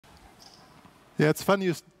Yeah, it's funny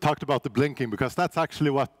you talked about the blinking, because that's actually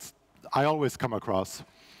what I always come across.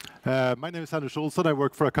 My name is Olsson. I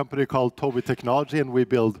work for a company called Tobii Technology, and we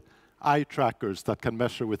build eye trackers that can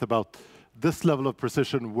measure with about this level of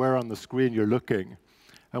precision where on the screen you're looking.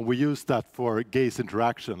 And we use that for gaze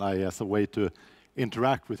interaction, i.e. as a way to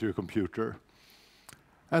interact with your computer.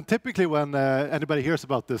 And typically when anybody hears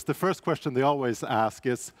about this, the first question they always ask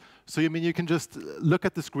is, so you mean you can just look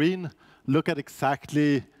at the screen, look at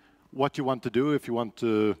exactly what you want to do? If you want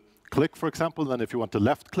to click, for example, then if you want to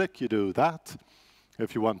left click, you do that.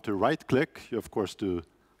 If you want to right click, you of course do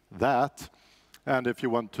that. And if you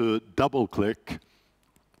want to double click,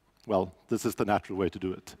 well, this is the natural way to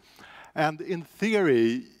do it. And in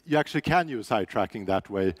theory, you actually can use eye tracking that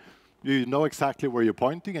way. You know exactly where you're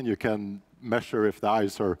pointing, and you can measure if the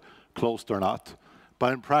eyes are closed or not.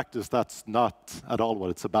 But in practice, that's not at all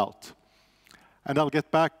what it's about. And I'll get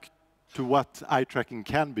back to what eye tracking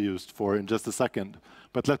can be used for in just a second.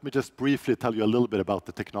 But let me just briefly tell you a little bit about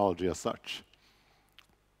the technology as such.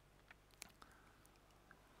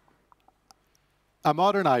 A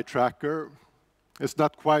modern eye tracker is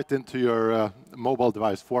not quite into your mobile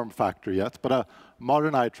device form factor yet, but a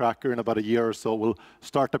modern eye tracker in about a year or so will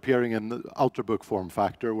start appearing in the Ultrabook form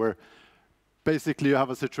factor, where basically you have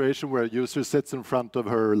a situation where a user sits in front of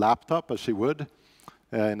her laptop, as she would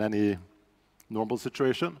in any normal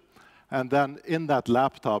situation. And then in that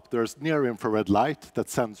laptop, there's near-infrared light that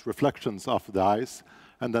sends reflections off the eyes.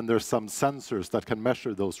 And then there's some sensors that can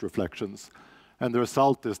measure those reflections. And the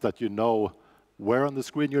result is that you know where on the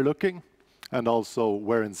screen you're looking, and also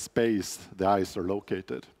where in space the eyes are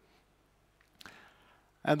located.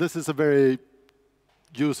 And this is a very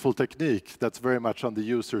useful technique that's very much on the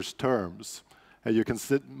user's terms. You can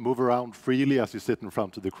move around freely as you sit in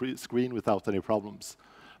front of the screen without any problems.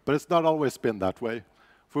 But it's not always been that way.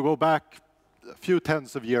 If we go back a few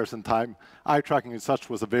tens of years in time, eye tracking as such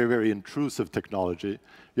was a very, very intrusive technology.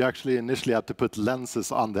 You actually initially had to put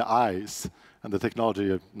lenses on the eyes, and the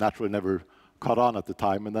technology naturally never caught on at the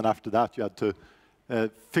time. And then after that, you had to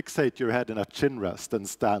fixate your head in a chin rest and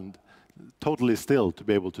stand totally still to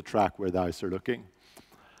be able to track where the eyes are looking.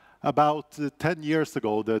 About 10 years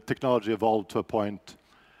ago, the technology evolved to a point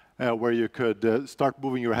where you could start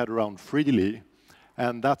moving your head around freely.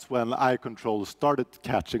 And that's when eye control started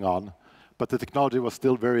catching on. But the technology was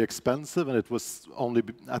still very expensive, and it was only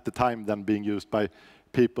at the time then being used by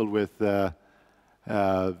people with that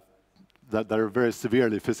are very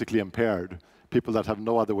severely physically impaired. People that have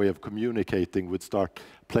no other way of communicating would start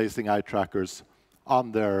placing eye trackers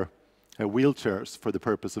on their wheelchairs for the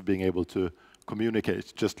purpose of being able to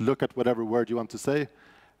communicate. Just look at whatever word you want to say,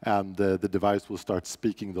 and the device will start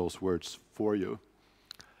speaking those words for you.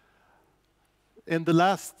 In the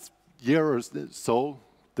last year or so,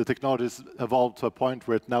 the technology has evolved to a point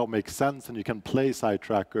where it now makes sense, and you can place eye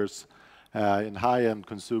trackers in high-end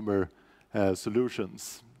consumer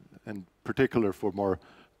solutions, in particular for more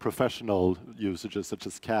professional usages such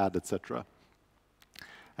as CAD, etc.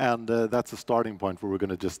 And that's a starting point where we're going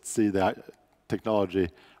to just see the technology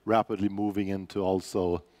rapidly moving into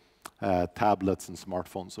also tablets and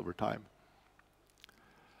smartphones over time.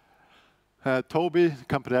 Tobii, the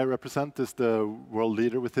company I represent, is the world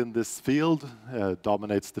leader within this field,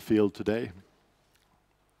 dominates the field today.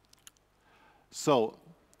 So,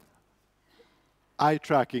 eye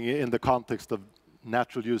tracking in the context of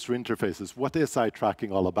natural user interfaces. What is eye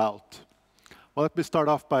tracking all about? Well, let me start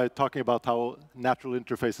off by talking about how natural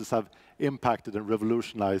interfaces have impacted and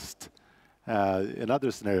revolutionized in other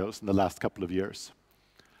scenarios in the last couple of years.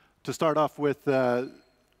 To start off with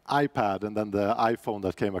iPad and then the iPhone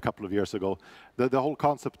that came a couple of years ago, the whole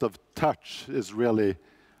concept of touch is really,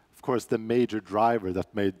 of course, the major driver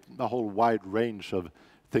that made a whole wide range of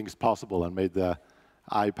things possible and made the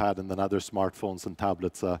iPad and then other smartphones and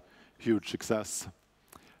tablets a huge success.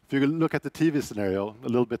 If you look at the TV scenario, a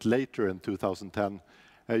little bit later in 2010,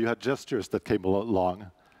 you had gestures that came along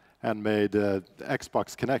and made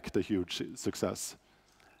Xbox Kinect a huge success.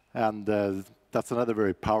 And that's another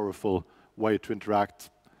very powerful way to interact,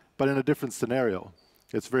 but in a different scenario.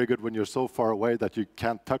 It's very good when you're so far away that you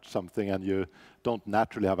can't touch something and you don't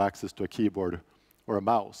naturally have access to a keyboard or a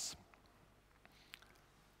mouse.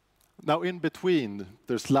 Now, in between,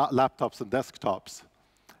 there's laptops and desktops.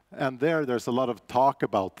 And there's a lot of talk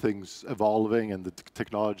about things evolving and the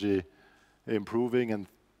technology improving and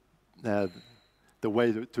the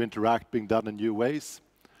way to interact being done in new ways.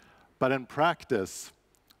 But in practice,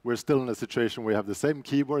 we're still in a situation where we have the same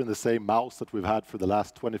keyboard and the same mouse that we've had for the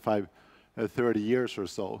last 25, 30 years or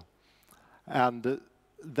so. And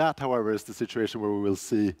that, however, is the situation where we will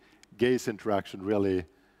see gaze interaction really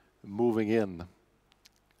moving in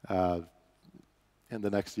in the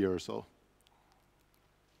next year or so.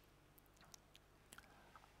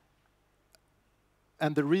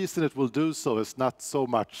 And the reason it will do so is not so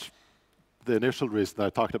much the initial reason that I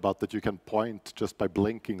talked about, that you can point just by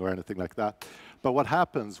blinking or anything like that. But what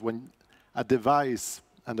happens when a device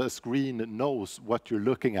and a screen knows what you're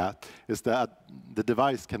looking at is that the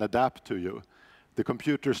device can adapt to you. The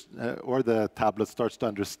computer or the tablet starts to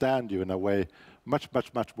understand you in a way much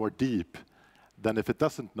more deep than if it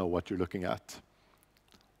doesn't know what you're looking at.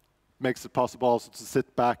 Makes it possible also to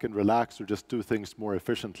sit back and relax or just do things more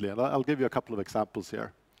efficiently. And I'll give you a couple of examples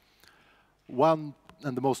here. One,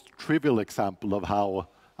 and the most trivial example of how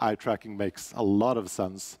eye tracking makes a lot of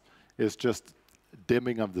sense, is just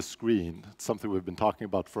dimming of the screen. It's something we've been talking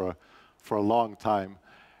about for a long time.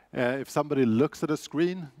 If somebody looks at a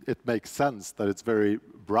screen, it makes sense that it's very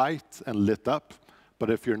bright and lit up. But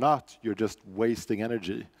if you're not, you're just wasting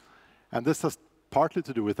energy. And this has partly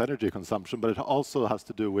to do with energy consumption, but it also has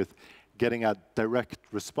to do with getting a direct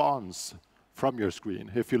response from your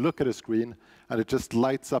screen. If you look at a screen and it just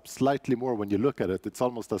lights up slightly more when you look at it, it's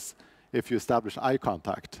almost as if you establish eye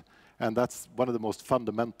contact. And that's one of the most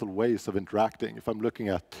fundamental ways of interacting. If I'm looking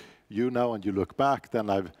at you now and you look back, then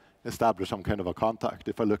I've established some kind of a contact.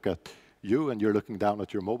 If I look at you and you're looking down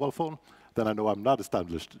at your mobile phone, then I know I'm not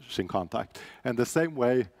establishing contact. And the same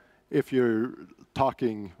way, if you're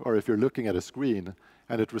talking or if you're looking at a screen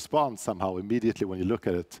and it responds somehow immediately when you look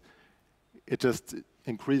at it, it just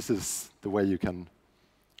increases the way you can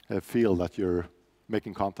feel that you're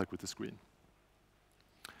making contact with the screen.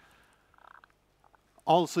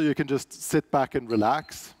 Also, you can just sit back and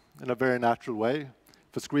relax in a very natural way.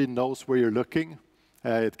 If a screen knows where you're looking,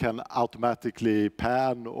 it can automatically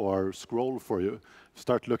pan or scroll for you.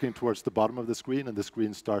 Start looking towards the bottom of the screen, and the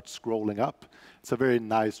screen starts scrolling up. It's a very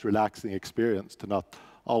nice, relaxing experience to not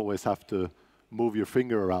always have to move your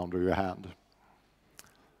finger around or your hand.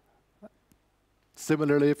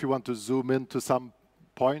 Similarly, if you want to zoom in to some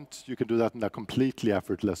point, you can do that in a completely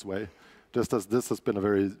effortless way, just as this has been a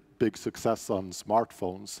very big success on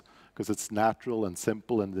smartphones, because it's natural and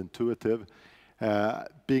simple and intuitive.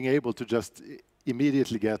 Being able to just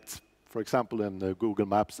immediately get, for example, in Google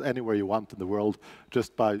Maps, anywhere you want in the world,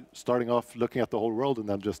 just by starting off looking at the whole world and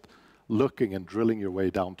then just looking and drilling your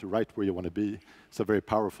way down to right where you want to be. It's a very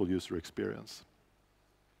powerful user experience.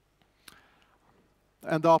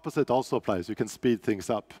 And the opposite also applies. You can speed things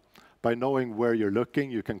up. By knowing where you're looking,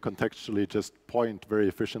 you can contextually just point very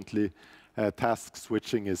efficiently. Task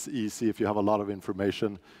switching is easy. If you have a lot of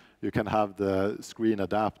information, you can have the screen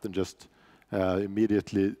adapt and just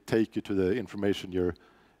immediately take you to the information you're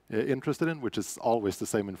interested in, which is always the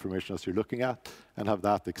same information as you're looking at, and have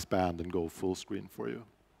that expand and go full screen for you.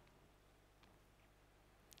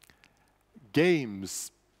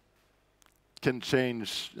 Games can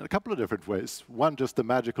change in a couple of different ways. One, just the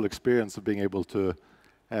magical experience of being able to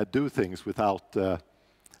do things without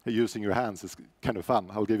using your hands is kind of fun.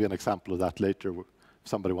 I'll give you an example of that later if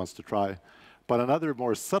somebody wants to try. But another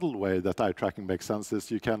more subtle way that eye tracking makes sense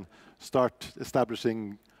is you can start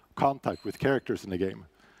establishing contact with characters in a game.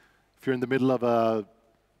 If you're in the middle of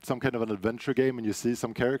some kind of an adventure game and you see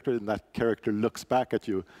some character and that character looks back at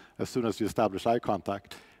you as soon as you establish eye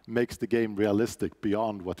contact, makes the game realistic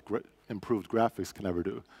beyond what improved graphics can ever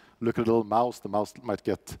do. Look at a little mouse, the mouse might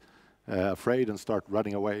get afraid and start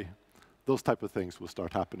running away. Those type of things will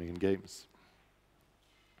start happening in games.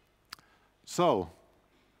 So,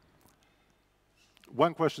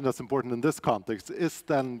 one question that's important in this context is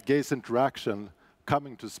then gaze interaction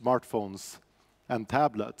coming to smartphones and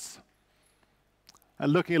tablets?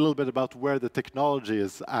 And looking a little bit about where the technology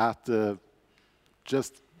is at,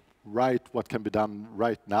 just right what can be done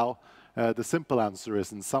right now, the simple answer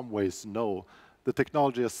is in some ways no. The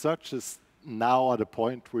technology as such is now at a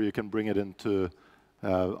point where you can bring it into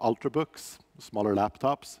ultrabooks, smaller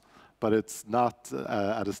laptops, but it's not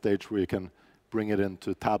at a stage where you can bring it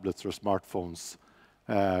into tablets or smartphones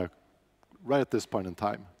right at this point in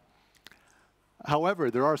time. However,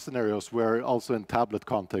 there are scenarios where also in tablet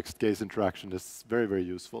context, gaze interaction is very, very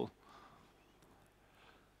useful.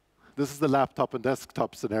 This is the laptop and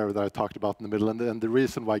desktop scenario that I talked about in the middle, and the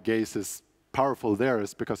reason why gaze is powerful there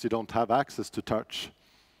is because you don't have access to touch.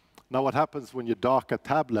 Now, what happens when you dock a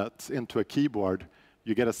tablet into a keyboard,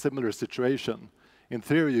 you get a similar situation. In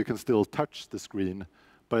theory, you can still touch the screen,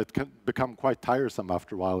 but it can become quite tiresome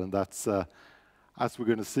after a while, and that's, as we're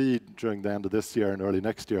going to see during the end of this year and early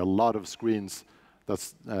next year, a lot of screens,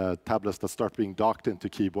 tablets that start being docked into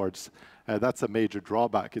keyboards. That's a major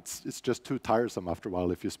drawback. It's just too tiresome after a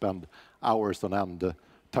while if you spend hours on end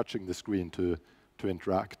touching the screen to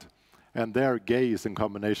interact. And their gaze in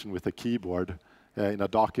combination with a keyboard in a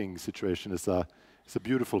docking situation is a It's a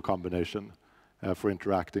beautiful combination for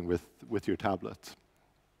interacting with your tablet.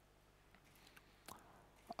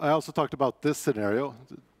 I also talked about this scenario,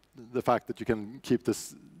 the fact that you can keep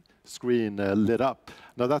this screen lit up.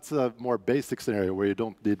 Now that's a more basic scenario where you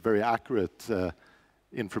don't need very accurate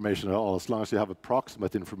information at all. As long as you have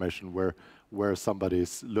approximate information where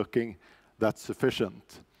somebody's looking, that's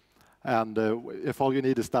sufficient. And if all you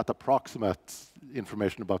need is that approximate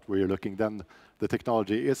information about where you're looking, then the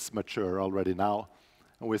technology is mature already now.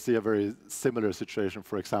 And we see a very similar situation,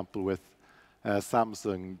 for example, with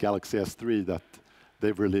Samsung Galaxy S3 that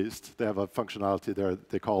they've released. They have a functionality there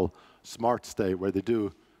they call Smart Stay, where they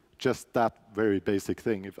do just that very basic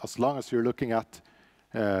thing. As long as you're looking at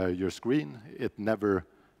your screen, it never,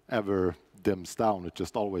 ever dims down. It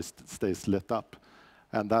just always stays lit up.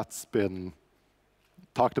 And that's been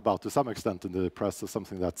talked about to some extent in the press as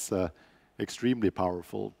something that's extremely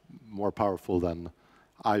powerful, more powerful than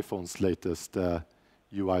iPhone's latest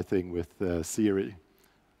UI thing with Siri.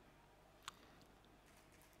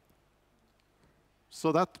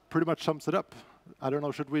 So that pretty much sums it up. I don't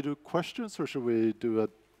know, should we do questions or should we do a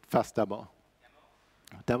fast demo?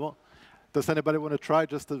 Demo? Does anybody want to try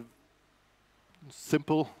just a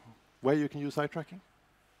simple way you can use eye tracking?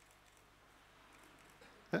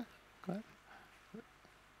 Yeah, go ahead.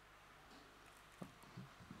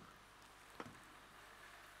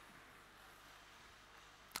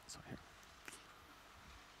 So here.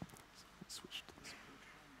 Switch to this.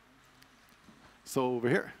 So over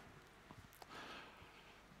here.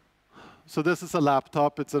 So this is a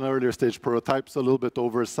laptop. It's an earlier stage prototype, so a little bit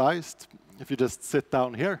oversized. If you just sit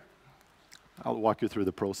down here, I'll walk you through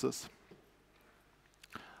the process.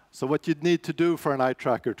 So what you'd need to do for an eye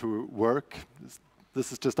tracker to work,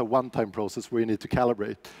 this is just a one-time process where you need to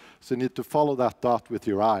calibrate. So you need to follow that dot with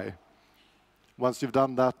your eye. Once you've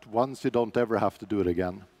done that once, you don't ever have to do it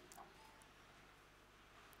again.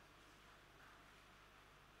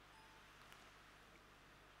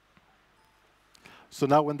 So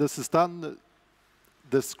now when this is done,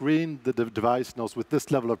 the screen, the device knows with this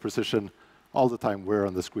level of precision all the time where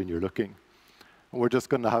on the screen you're looking. And we're just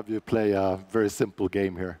going to have you play a very simple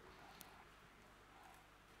game here.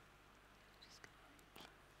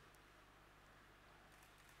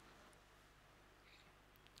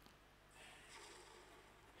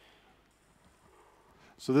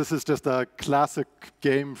 So this is just a classic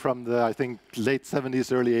game from the, I think, late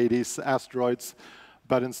 70s, early 80s, asteroids.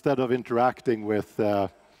 But instead of interacting with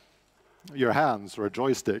your hands or a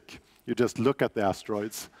joystick, you just look at the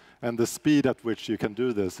asteroids. And the speed at which you can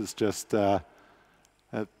do this is just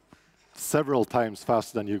several times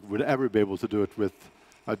faster than you would ever be able to do it with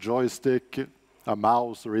a joystick, a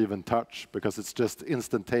mouse, or even touch, because it's just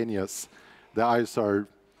instantaneous. The eyes are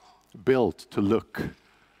built to look,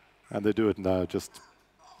 and they do it in just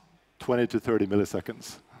 20 to 30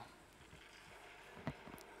 milliseconds.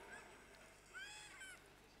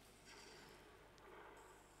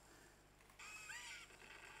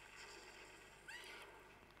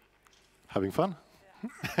 Having fun?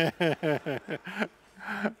 Yeah.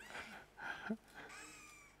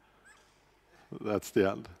 That's the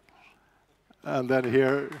end. And then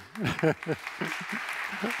here,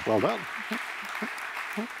 well done.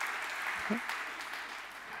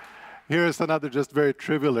 Here is another just very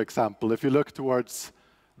trivial example. If you look towards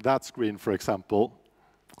that screen, for example,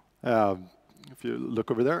 if you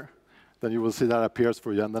look over there, then you will see that appears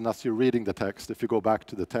for you. And then as you're reading the text, if you go back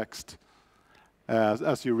to the text,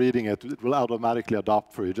 as you're reading it, it will automatically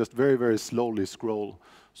adopt for you. Just very, very slowly scroll.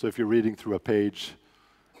 So if you're reading through a page,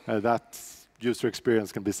 that user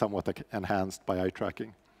experience can be somewhat enhanced by eye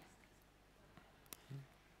tracking.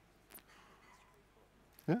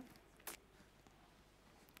 Yeah.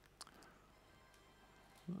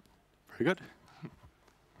 Very good.